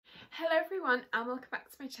Hello everyone and welcome back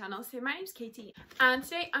to my channel. So my name's Katie and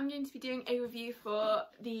today I'm going to be doing a review for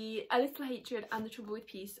the A Little Hatred and the Trouble with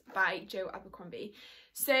Peace by Joe Abercrombie.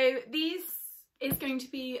 So these is going to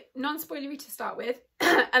be non-spoilery to start with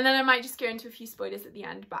and then I might just go into a few spoilers at the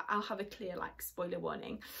end, but I'll have a clear spoiler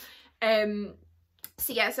warning. So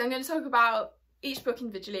I'm going to talk about each book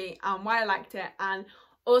individually and why I liked it, and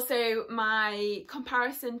also my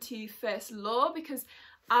comparison to First Law, because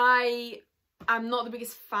I'm not the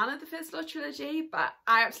biggest fan of the First Law trilogy, but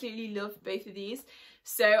I absolutely love both of these.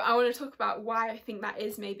 So I want to talk about why I think that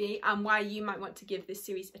is, maybe, and why you might want to give this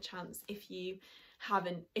series a chance if you've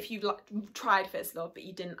tried First Law but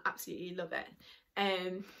you didn't absolutely love it.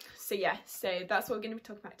 So that's what we're going to be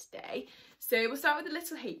talking about today. So we'll start with A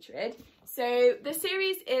Little Hatred. So the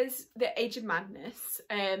series is The Age of Madness,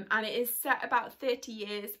 and it is set about 30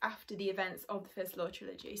 years after the events of the First Law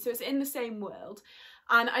trilogy. So it's in the same world.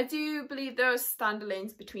 And I do believe there are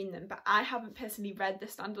standalones between them, but I haven't personally read the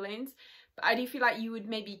standalones. But I do feel like you would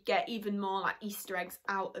maybe get even more Easter eggs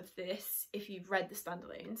out of this if you've read the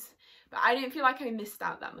standalones. But I don't feel like I missed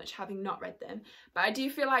out that much having not read them. But I do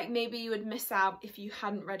feel like maybe you would miss out if you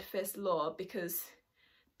hadn't read First Law, because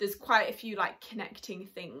there's quite a few connecting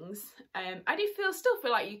things. I do still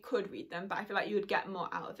feel like you could read them, but I feel like you would get more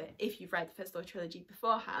out of it if you've read the First Law trilogy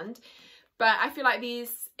beforehand. But I feel like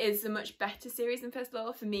these is a much better series than First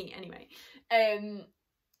Law, for me anyway.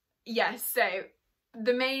 So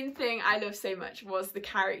the main thing I love so much was the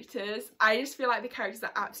characters. I just feel like the characters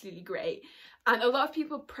are absolutely great. And a lot of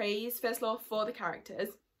people praise First Law for the characters.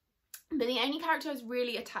 But the only character I was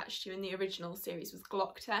really attached to in the original series was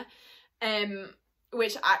Glockta.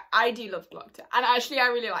 Which I do love Glockta. And actually I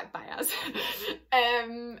really like Bayaz.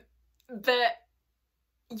 But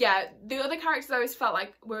yeah, the other characters I always felt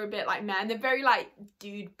like were a bit meh, and they're very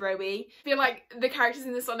dude bro-y. I feel like the characters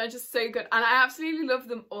in this one are just so good and I absolutely love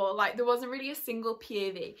them all. There wasn't really a single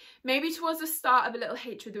POV. Maybe towards the start of A Little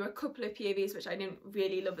Hatred there were a couple of POVs which I didn't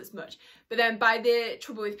really love as much, but then by The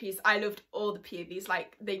Trouble with Peace I loved all the POVs.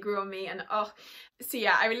 They grew on me, and so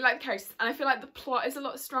yeah, I really like the characters, and I feel like the plot is a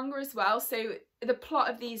lot stronger as well. So the plot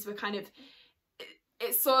of these were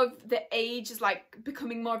it's sort of, the age is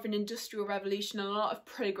becoming more of an industrial revolution, and a lot of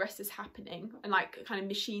progress is happening, and kind of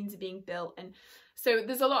machines are being built, and so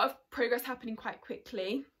there's a lot of progress happening quite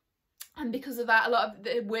quickly. And because of that, a lot of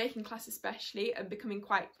the working class especially are becoming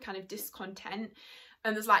quite kind of discontent,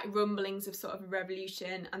 and there's rumblings of sort of a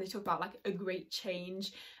revolution, and they talk about a great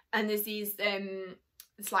change. And there's these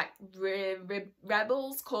it's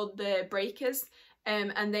rebels called the Breakers,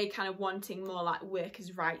 and they kind of wanting more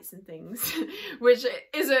workers' rights and things, which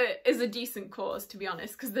is a decent cause, to be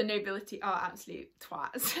honest, because the nobility are absolute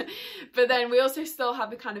twats. But then we also still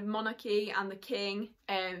have the kind of monarchy and the king.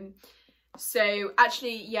 So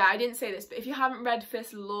actually, yeah, I didn't say this, but if you haven't read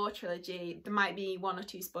First Law trilogy, there might be 1 or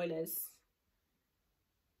 2 spoilers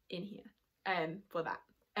in here for that.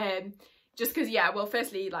 Just because, yeah, well,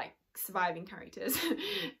 firstly, surviving characters.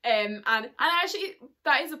 And actually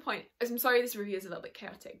that is a point. I'm sorry this review is a little bit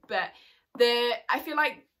chaotic, but I feel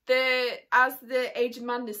like as the Age of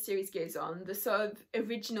Madness series goes on, the sort of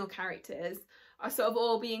original characters are sort of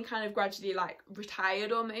all being kind of gradually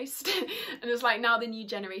retired almost. And it's now the new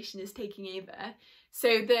generation is taking over, so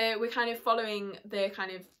we're kind of following the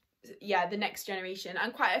next generation,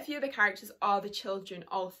 and quite a few of the characters are the children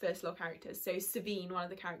of First Law characters. So Savine, one of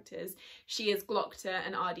the characters, she is Glockta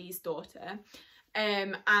and Ardy's daughter,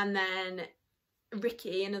 and then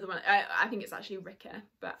Ricky, another one, I think it's actually Rika,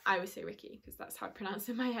 but I always say Ricky because that's how I pronounce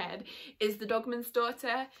it in my head, is the Dogman's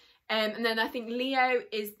daughter. And then I think Leo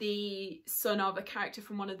is the son of a character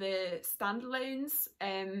from one of the standalones,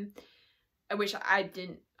 which I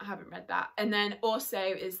haven't read that. And then also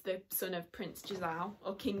is the son of Prince Giselle,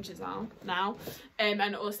 or King Giselle now,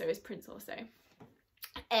 and also is Prince also.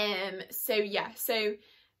 So yeah, so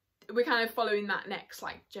we're kind of following that next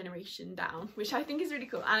generation down, which I think is really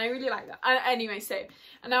cool, and I really like that. And anyway,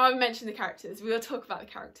 and now I've mentioned the characters, we will talk about the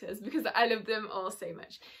characters because I love them all so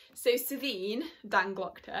much. So Savine, Dan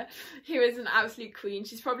Glockta, who is an absolute queen.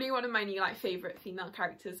 She's probably one of my new favourite female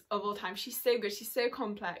characters of all time. She's so good, she's so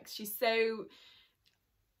complex, she's so,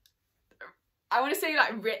 I want to say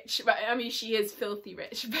rich, but I mean she is filthy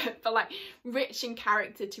rich, but rich in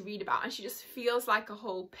character to read about, and she just feels like a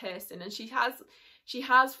whole person. And she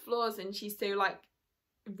has flaws, and she's so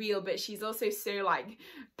real, but she's also so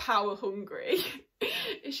power hungry.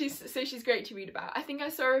 She's great to read about. I think I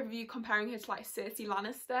saw a review comparing her to Cersei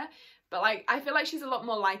Lannister, but I feel like she's a lot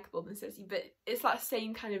more likable than Cersei, but it's that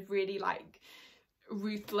same kind of really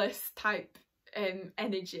ruthless type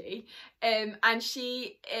energy. And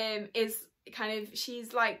she is kind of,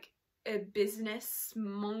 she's a business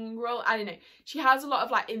mongrel. I don't know. She has a lot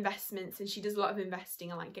of like investments and she does a lot of investing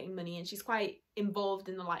and like getting money, and she's quite involved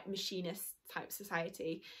in the like machinist type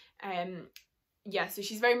society. Yeah, so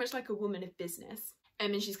she's very much like a woman of business.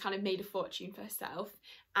 And she's kind of made a fortune for herself.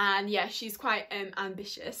 And yeah, she's quite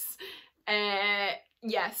ambitious.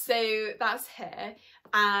 Yeah, so that's her.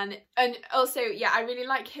 And also, yeah, I really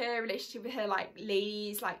like her relationship with her like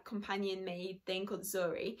ladies, like companion maid thing called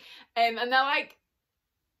Zori. And they're like,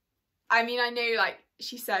 I mean, I know like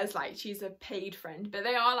she says like she's a paid friend, but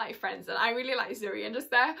they are like friends, and I really like Zuri, and just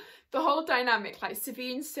the whole dynamic, like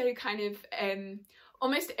Savine's so kind of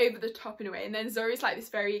almost over the top in a way, and then Zuri's like this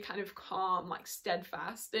very kind of calm, like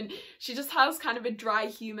steadfast, and she just has kind of a dry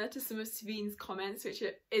humour to some of Savine's comments, which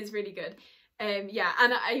is really good. Yeah,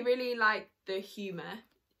 and I really like the humour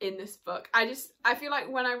in this book. I feel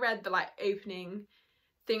like when I read the like opening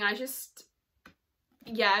thing, I just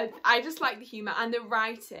like the humour and the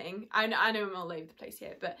writing. I know I'm all over the place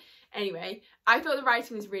here, but anyway, I thought the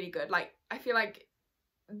writing was really good. Like, I feel like,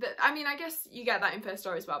 I mean, I guess you get that in First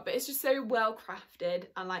Story as well, but it's just so well crafted,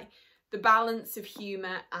 and like the balance of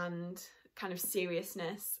humour and kind of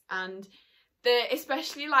seriousness, and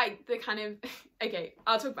especially like the kind of, okay,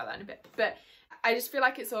 I'll talk about that in a bit, but I just feel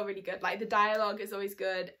like it's all really good. Like the dialogue is always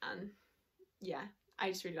good, and yeah, I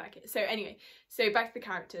just really like it. So anyway, so back to the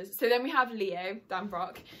characters. So then we have Leo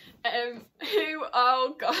Danbrook, who,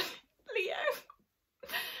 oh god, Leo.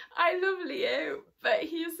 I love Leo, but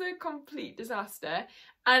he's a complete disaster.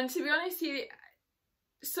 And to be honest,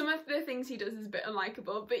 some of the things he does is a bit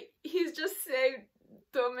unlikable, but he's just so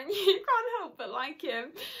dumb and you can't help but like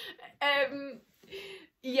him.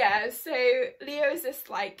 Yeah, so Leo is this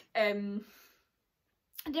like, I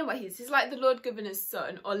don't know what he is. He's like the Lord Governor's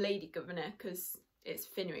son, or Lady Governor, because it's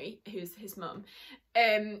Finnery who's his mum.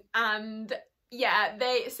 And yeah,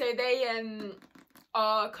 they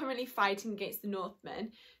are currently fighting against the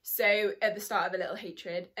Northmen, so at the start of a little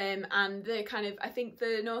hatred, and the kind of, I think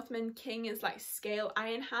the Northman king is like Scale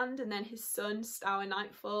Ironhand, and then his son Stour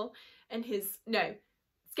Nightfall, and Scale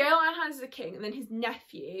Ironhand is the king, and then his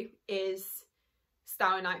nephew is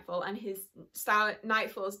Stour Nightfall, and his Stour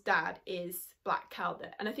Nightfall's dad is Black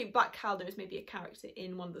Calder, and I think Black Calder is maybe a character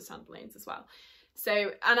in one of the standalones as well.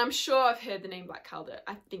 So, and I'm sure I've heard the name Black Calder.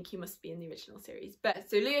 I think he must be in the original series. But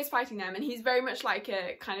so Leo's fighting them, and he's very much like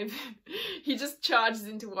a kind of, he just charges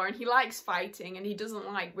into war, and he likes fighting, and he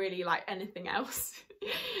doesn't like really like anything else.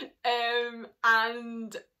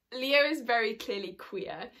 And Leo is very clearly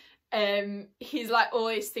queer. He's like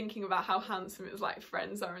always thinking about how handsome his like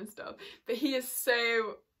friends are and stuff, but he is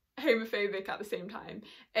so homophobic at the same time.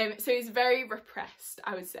 So he's very repressed,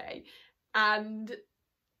 I would say. And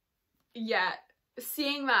yeah,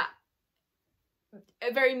 seeing that,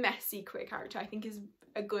 a very messy queer character, I think is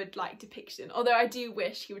a good like depiction, although I do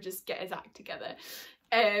wish he would just get his act together.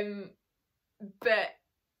 But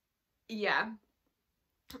yeah,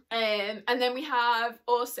 and then we have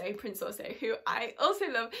also Prince Orso, who I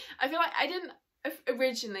also love. I feel like I didn't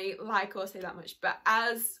originally like Orso that much, but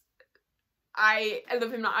as I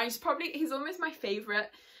love him now, he's almost my favourite.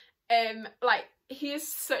 Like, he is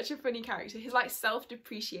such a funny character. His like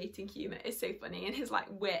self-depreciating humour is so funny, and his like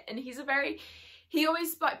wit, and he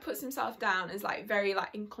always like puts himself down as like very like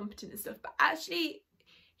incompetent and stuff, but actually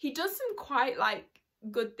he does some quite like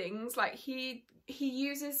good things. Like he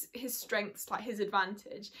uses his strengths like his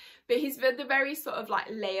advantage, but he's the very sort of like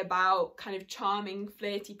layabout kind of charming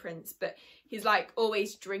flirty prince, but he's like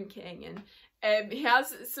always drinking, and he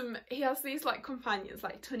has these like companions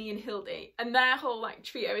like Tunny and Hildy, and their whole like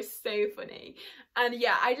trio is so funny. And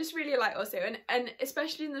yeah, I just really like Orso, and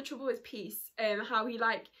especially in The Trouble with Peace, how he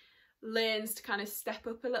like learns to kind of step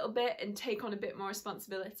up a little bit and take on a bit more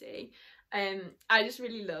responsibility. I just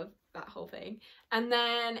really love that whole thing. And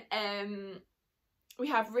then we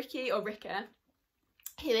have Ricky, or Rika,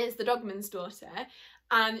 who is the Dogman's daughter,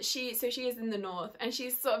 and she is in the north, and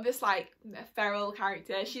she's sort of this like feral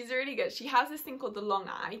character. She's really good. She has this thing called the long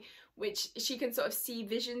eye, which she can sort of see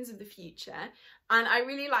visions of the future, and I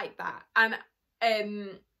really like that, and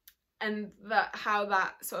that how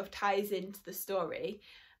that sort of ties into the story.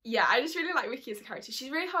 Yeah, I just really like Ricky as a character. She's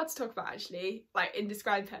really hard to talk about actually, like, and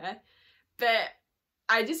describe her, but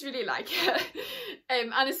I just really like her.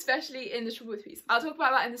 And especially in The Trouble with Peace. I'll talk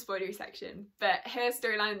about that in the spoilery section, but her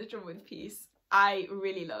storyline in The Trouble with Peace I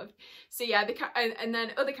really loved. So yeah, and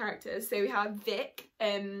then other characters. So we have Vic,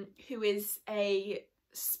 who is a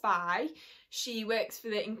spy. She works for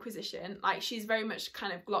the Inquisition. Like, she's very much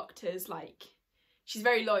kind of Glocta's, like, she's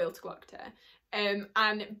very loyal to Glocta.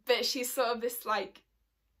 But she's sort of this like,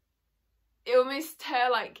 almost her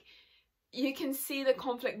like you can see the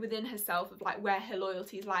conflict within herself of like where her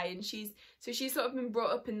loyalties lie, and she's sort of been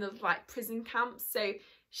brought up in the like prison camps, so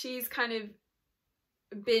she's kind of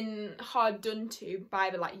been hard done to by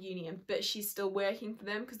the like union, but she's still working for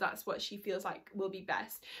them because that's what she feels like will be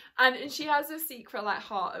best. And she has a secret like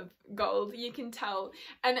heart of gold, you can tell,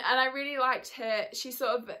 and I really liked her. She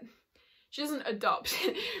doesn't adopt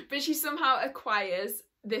but she somehow acquires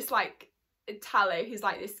this like Tallow, who's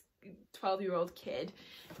like this 12-year-old kid,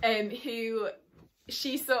 who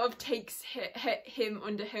she sort of takes him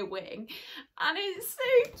under her wing, and it's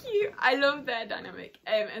so cute. I love their dynamic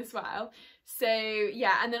as well. So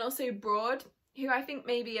yeah, and then also Broad, who I think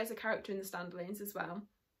maybe as a character in the standalones as well,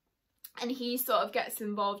 and he sort of gets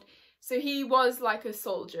involved. So he was like a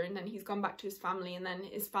soldier, and then he's gone back to his family, and then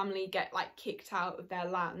his family get like kicked out of their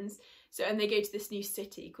lands, so and they go to this new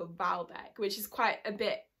city called Valbec, which is quite a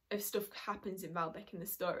bit of stuff happens in Valbec in the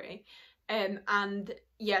story. And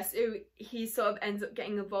yeah, so he sort of ends up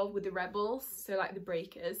getting involved with the rebels, so like the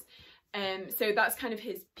breakers. So that's kind of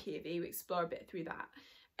his POV. We explore a bit through that.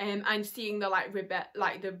 And seeing the like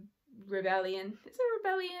the rebellion. Is it a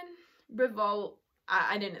rebellion? Revolt.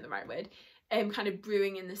 I don't know the right word. Kind of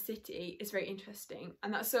brewing in the city is very interesting,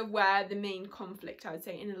 and that's sort of where the main conflict, I would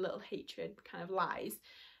say, in A Little Hatred kind of lies.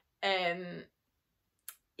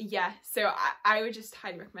 Yeah, so I would just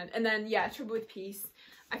highly recommend. And then yeah, Trouble with Peace,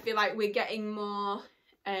 I feel like we're getting more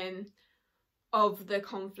of the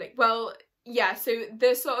conflict. Well, yeah, so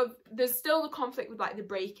there's still the conflict with like the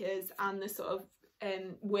breakers and the sort of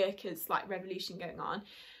workers like revolution going on,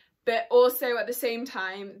 but also at the same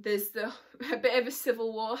time there's a bit of a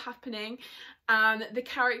civil war happening, and the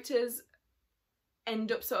characters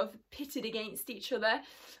end up sort of pitted against each other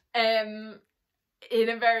in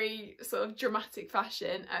a very sort of dramatic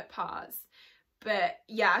fashion at parts. But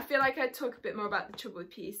yeah, I feel like I'd talk a bit more about the Trouble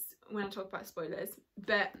with Peace when I talk about spoilers,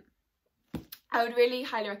 but I would really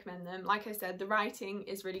highly recommend them. Like I said, the writing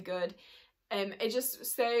is really good. It's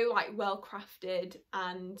just so like well crafted,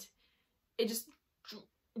 and it just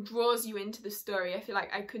draws you into the story. I feel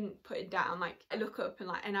like I couldn't put it down. Like I look up and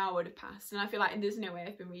like an hour would have passed, and I feel like there's no way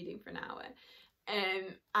I've been reading for an hour.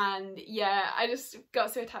 And yeah, I just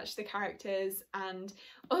got so attached to the characters, and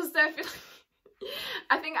also I feel like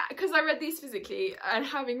I think because I read these physically and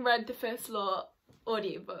having read the First Law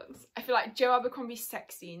audiobooks, I feel like Joe Abercrombie's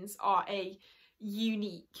sex scenes are a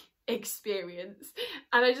unique experience,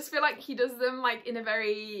 and I just feel like he does them like in a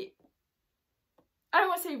very, I don't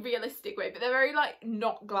want to say realistic way, but they're very like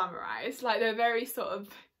not glamorized, like they're very sort of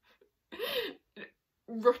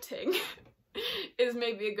rutting is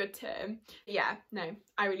maybe a good term. Yeah, no,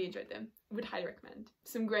 I really enjoyed them. Would highly recommend.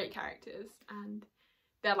 Some great characters, and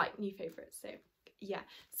they're like new favourites, so yeah.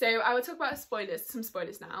 So I will talk about some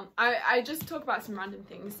spoilers now. I just talk about some random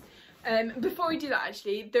things. Before we do that,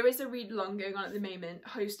 actually, there is a read along going on at the moment,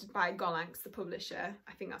 hosted by Golanx, the publisher.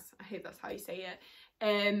 I hope that's how you say it.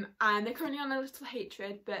 And they're currently on A Little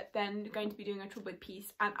Hatred, but then going to be doing A Trouble with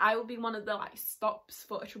Peace, and I will be one of the like stops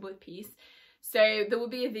for A Trouble with Peace. So there will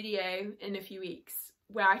be a video in a few weeks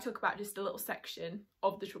where I talk about just a little section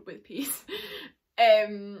of the Trouble with Peace.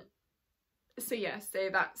 So yeah, so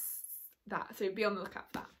that's that. So be on the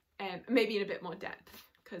lookout for that. Maybe in a bit more depth,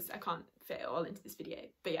 because I can't fit it all into this video.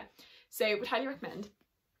 But yeah, so would highly recommend.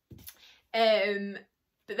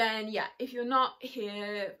 But then yeah, if you're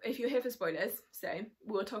here for spoilers, so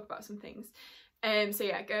we'll talk about some things. So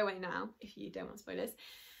yeah, go away now if you don't want spoilers.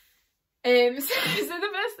 So the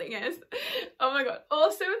first thing is, oh my god,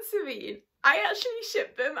 also with Sabine, I actually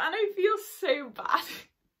ship them, and I feel so bad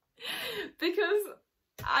because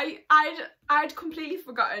I'd completely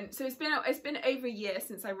forgotten. So it's been over a year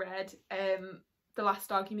since I read The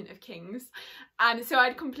Last Argument of Kings, and so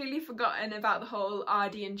I'd completely forgotten about the whole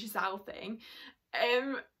Ardy and Giselle thing.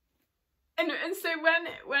 And so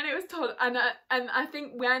when it was told, and I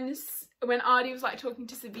think when Ardy was like talking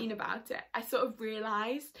to Sabine about it, I sort of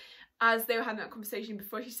realised as they were having that conversation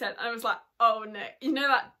before she said, and I was like, oh no, you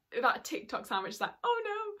know that TikTok sound which is like, oh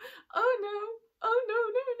no, oh no, oh no,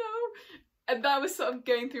 no, no, and that was sort of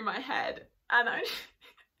going through my head, and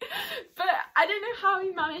but I don't know how he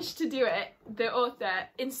managed to do it, the author,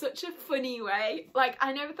 in such a funny way. Like,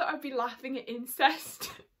 I never thought I'd be laughing at incest,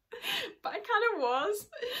 but I kind of was,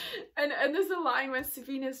 and there's a line where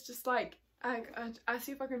Savina's just like, I'll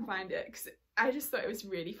see if I can find it, because I just thought it was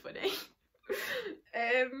really funny.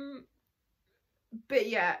 But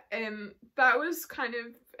yeah, that was kind of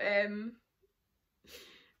a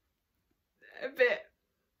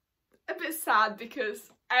bit sad,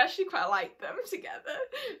 because I actually quite liked them together,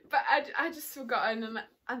 but I just forgotten,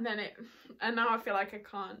 and now I feel like I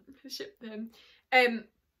can't ship them.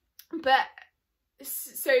 But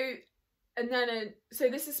so and then so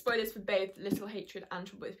this is spoilers for both Little Hatred and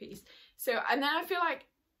Trouble with Peace. So, and then I feel like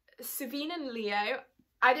Savine and Leo,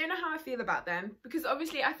 I don't know how I feel about them, because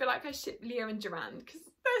obviously I feel like I ship Leo and Durand because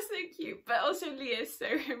they're so cute, but also Leo's so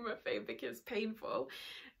homophobic, it's painful.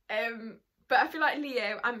 But I feel like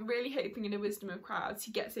Leo, I'm really hoping in A Wisdom of Crowds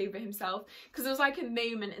he gets over himself, because there was like a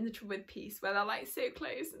moment in the Trouble with Peace where they're like so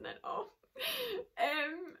close and then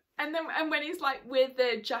and when he's like with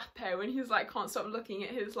the Japo and he's like can't stop looking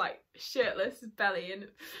at his like shirtless belly, and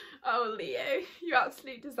oh Leo, you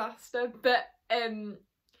absolute disaster. But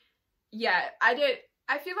yeah,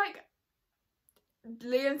 I feel like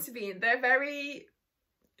Leo and Savine, they're very,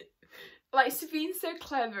 like, Savine's so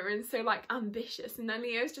clever and so like ambitious, and then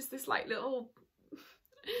Leo's just this like little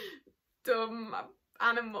dumb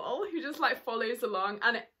animal who just like follows along,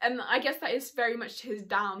 and I guess that is very much his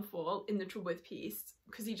downfall in the Trouble with Peace,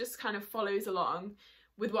 because he just kind of follows along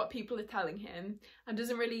with what people are telling him and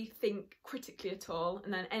doesn't really think critically at all,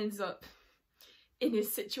 and then ends up in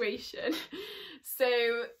his situation.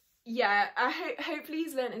 So yeah, hopefully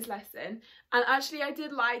he's learned his lesson. And actually I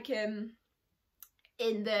did like him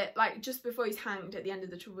in the, like, just before he's hanged at the end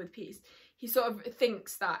of the Trouble with Peace, he sort of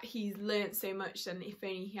thinks that he's learnt so much and if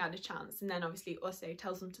only he had a chance, and then obviously also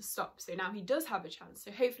tells him to stop, so now he does have a chance.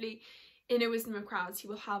 So hopefully in A Wisdom of Crowds he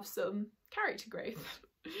will have some character growth.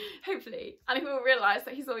 Hopefully, and he will realise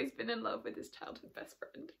that he's always been in love with his childhood best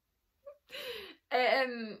friend.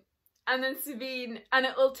 And then Savine, and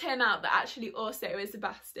it will turn out that actually also is a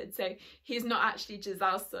bastard, so he's not actually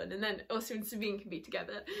Giselle's son, and then also and Savine can be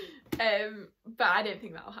together. But I don't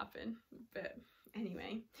think that'll happen. But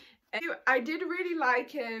anyway, I did really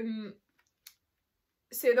like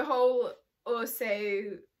so the whole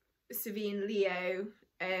also Savine, Leo,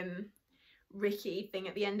 Ricky thing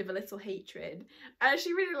at the end of A Little Hatred. I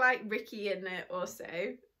actually really like Ricky in it also.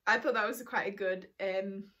 I thought that was quite a good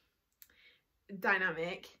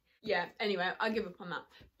dynamic. Yeah, anyway, I'll give up on that.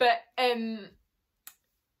 But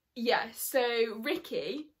yeah, so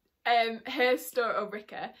Ricky, her story, or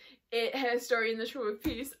Ricka, her story in the Trouble with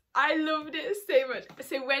Peace, I loved it so much.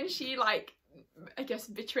 So when she, like, I guess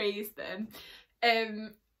betrays them,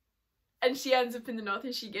 and she ends up in the north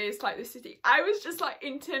and she goes to like the city, I was just like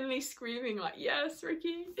internally screaming like, yes,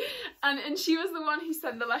 Ricky. And she was the one who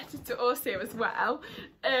sent the letter to Orso as well,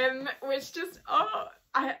 which just, oh,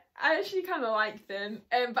 I actually kind of like them,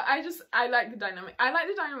 but I like the dynamic. I like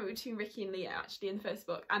the dynamic between Ricky and Leo actually in the first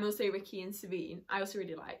book, and also Ricky and Savine. I also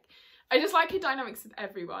really like. I just like her dynamics with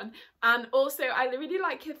everyone, and also I really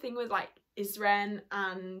like her thing with like Isren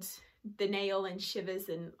and the Nail and Shivers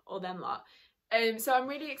and all them lot. So I'm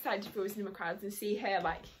really excited for Wisdom of Crowds and see her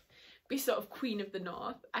like be sort of Queen of the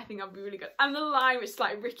North. I think that'll be really good. And the line which is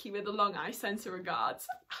like Ricky with the long eye sends her regards.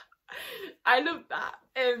 I love that.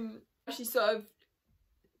 She sort of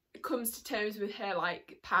comes to terms with her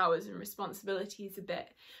like powers and responsibilities a bit,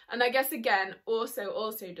 and I guess again also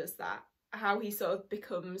does that, how he sort of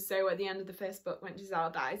becomes, so at the end of the first book when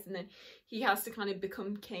Giselle dies and then he has to kind of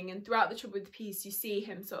become king, and throughout the Trouble with the Peace you see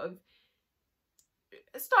him sort of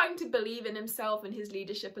starting to believe in himself and his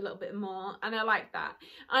leadership a little bit more, and I like that.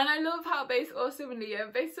 And I love how both Orso and Leo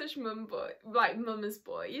are both such mama's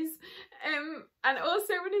boys, and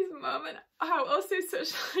also when his mum, and how Orso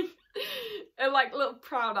such a like little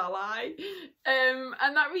proud ally, and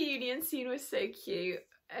that reunion scene was so cute.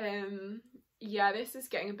 Yeah, this is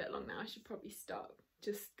getting a bit long now. I should probably stop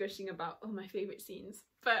just gushing about all my favourite scenes,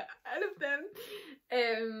 but I love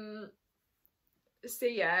them. So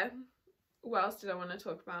yeah, what else did I want to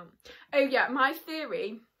talk about? Oh yeah, my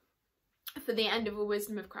theory for the end of A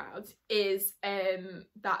Wisdom of Crowds is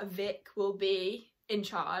that Vic will be in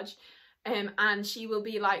charge, and she will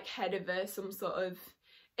be like head of some sort of,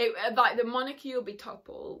 like the monarchy will be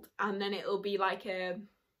toppled, and then it'll be like a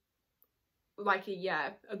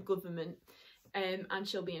government, and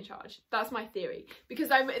she'll be in charge. That's my theory, because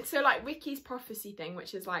so like Ricky's prophecy thing,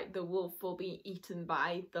 which is like the wolf will be eaten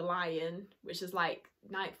by the lion, which is like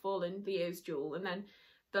Nightfall and Leo's duel, and then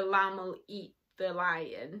the lamb will eat the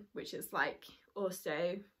lion, which is like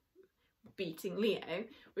also beating Leo,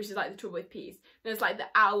 which is like the Trouble with Peace. There's like the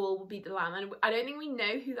owl will beat the lamb, and I don't think we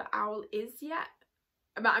know who the owl is yet,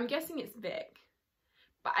 but I'm guessing it's Vic,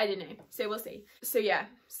 but I don't know, so we'll see. So yeah,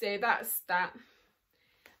 so that's that.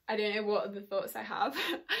 I don't know what other thoughts I have.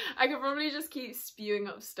 I could probably just keep spewing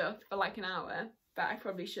up stuff for like an hour, but I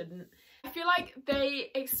probably shouldn't. I feel like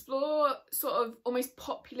they explore sort of almost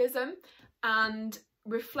populism and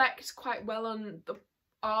reflect quite well on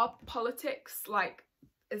our politics, like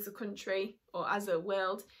as a country or as a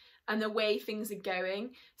world, and the way things are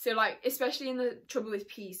going. So like, especially in the Trouble with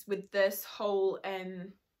Peace, with this whole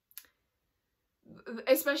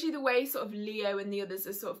especially the way sort of Leo and the others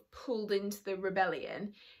are sort of pulled into the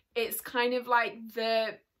rebellion, it's kind of like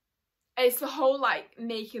it's the whole like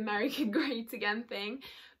make America great again thing,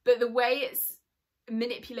 but the way it's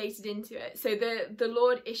manipulated into it. So the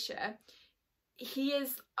Lord Isha, he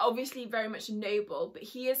is obviously very much noble, but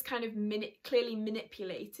he is kind of clearly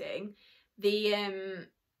manipulating the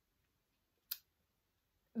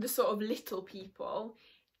sort of little people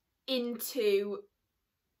into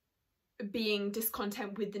being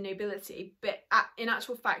discontent with the nobility, but in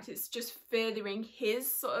actual fact it's just furthering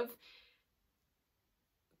his sort of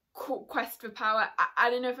quest for power. I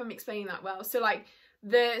don't know if I'm explaining that well. So like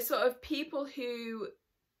the sort of people who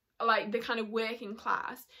are like the kind of working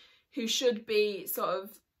class who should be sort of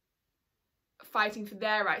fighting for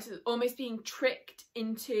their rights is almost being tricked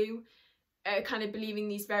into kind of believing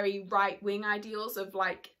these very right-wing ideals of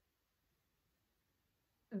like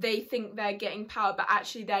they think they're getting power, but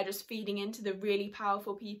actually they're just feeding into the really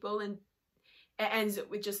powerful people, and it ends up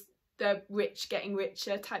with just the rich getting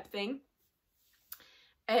richer type thing,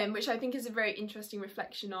 which I think is a very interesting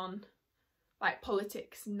reflection on like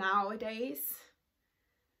politics nowadays,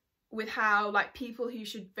 with how like people who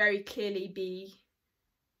should very clearly be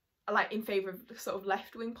like in favour of sort of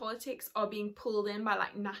left-wing politics are being pulled in by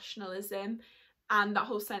like nationalism and that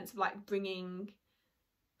whole sense of like bringing,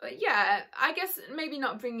 yeah, I guess maybe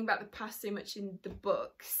not bringing back the past so much in the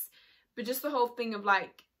books, but just the whole thing of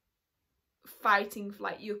like fighting for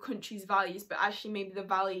like your country's values, but actually maybe the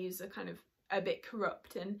values are kind of a bit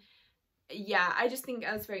corrupt. And yeah, I just think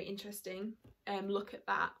that's very interesting look at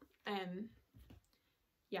that.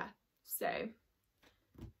 Yeah, so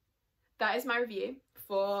that is my review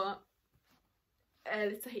for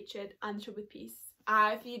Little Hatred and Trouble with Peace.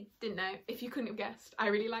 If you didn't know, if you couldn't have guessed, I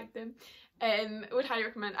really like them. Would highly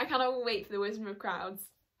recommend. I cannot wait for the Wisdom of Crowds.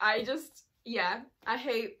 I just, yeah, I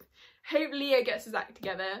hope Leo gets his act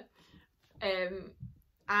together,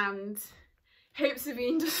 and hope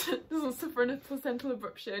Sabine doesn't suffer a placental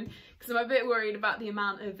abruption, because I'm a bit worried about the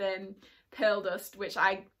amount of pearl dust, which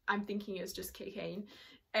I'm thinking is just cocaine,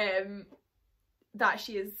 that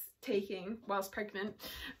she is taking whilst pregnant,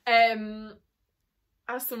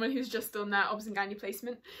 as someone who's just done their obs and gynae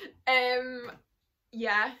placement.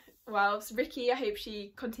 Yeah, well, so Ricky, I hope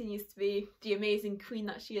she continues to be the amazing queen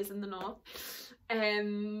that she is in the north.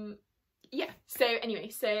 Yeah, so anyway,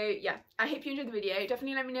 so yeah, I hope you enjoyed the video.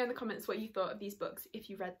 Definitely let me know in the comments what you thought of these books, if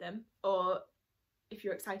you read them, or if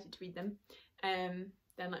you're excited to read them. Then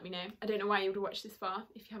let me know. I don't know why you would have watched this far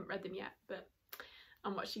if you haven't read them yet, but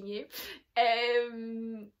I'm watching you.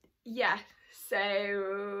 Yeah,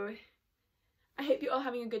 so I hope you're all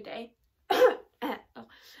having a good day.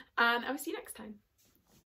 And I will see you next time.